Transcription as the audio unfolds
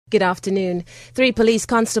Good afternoon. 3 police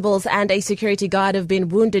constables and a security guard have been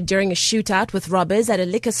wounded during a shootout with robbers at a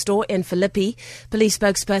liquor store in Philippi. Police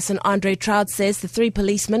spokesperson Andre Trout says the 3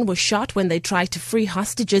 policemen were shot when they tried to free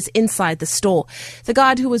hostages inside the store. The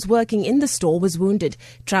guard who was working in the store was wounded.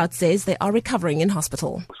 Trout says they are recovering in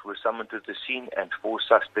hospital. We were summoned to the scene and 4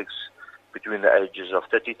 suspects between the ages of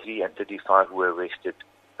 33 and 35 were arrested.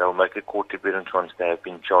 They will make a court appearance once they have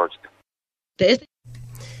been charged.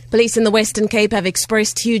 Police in the Western Cape have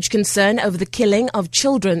expressed huge concern over the killing of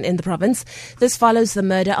children in the province. This follows the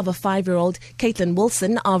murder of a 5-year-old Caitlin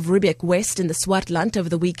Wilson of Riebeek West in the Swartland over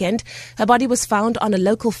the weekend. Her body was found on a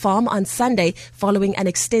local farm on Sunday following an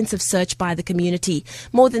extensive search by the community.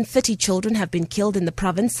 More than 30 children have been killed in the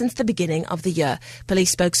province since the beginning of the year.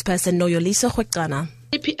 Police spokesperson Noyoliso Hwekana.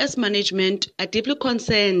 APS management are deeply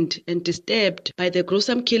concerned and disturbed by the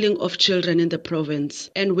gruesome killing of children in the province.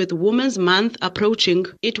 And with Women's Month approaching,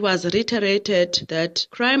 it was reiterated that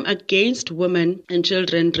crime against women and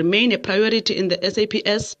children remain a priority in the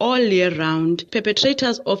SAPS all year round.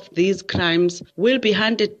 Perpetrators of these crimes will be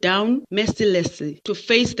hunted down mercilessly to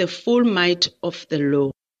face the full might of the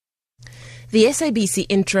law. The SABC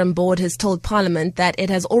Interim Board has told Parliament that it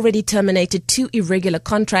has already terminated 2 irregular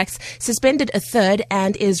contracts, suspended a 3rd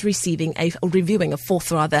and is reviewing a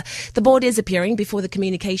 4th. The board is appearing before the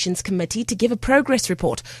Communications Committee to give a progress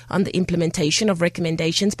report on the implementation of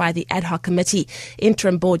recommendations by the ad hoc committee.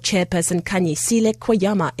 Interim Board Chairperson Khanyisile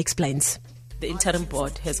Koyama explains. The interim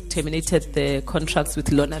board has terminated the contracts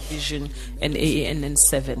with Lona Vision and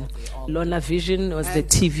AANN7. Lona Vision was the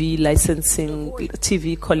TV license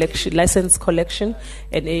collection,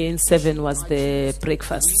 and AAN7 was the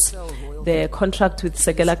breakfasts. The contract with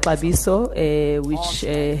Sekela Klabiso, which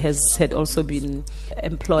had also been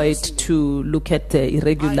employed to look at the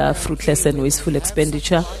irregular, fruitless and wasteful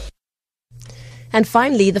expenditure. And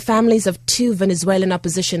finally, the families of 2 Venezuelan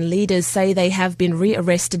opposition leaders say they have been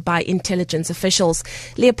rearrested by intelligence officials.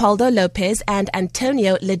 Leopoldo Lopez and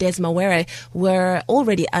Antonio Ledesma were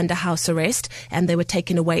already under house arrest and they were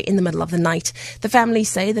taken away in the middle of the night. The families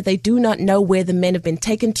say that they do not know where the men have been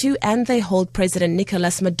taken to and they hold President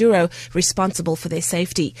Nicolas Maduro responsible for their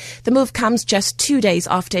safety. The move comes just 2 days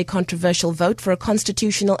after a controversial vote for a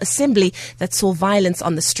constitutional assembly that saw violence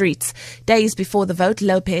on the streets. Days before the vote,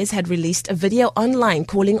 Lopez had released a video online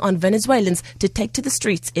calling on Venezuelans to take to the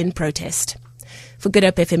streets in protest. For Good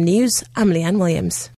Hope FM News, I'm Leanne Williams.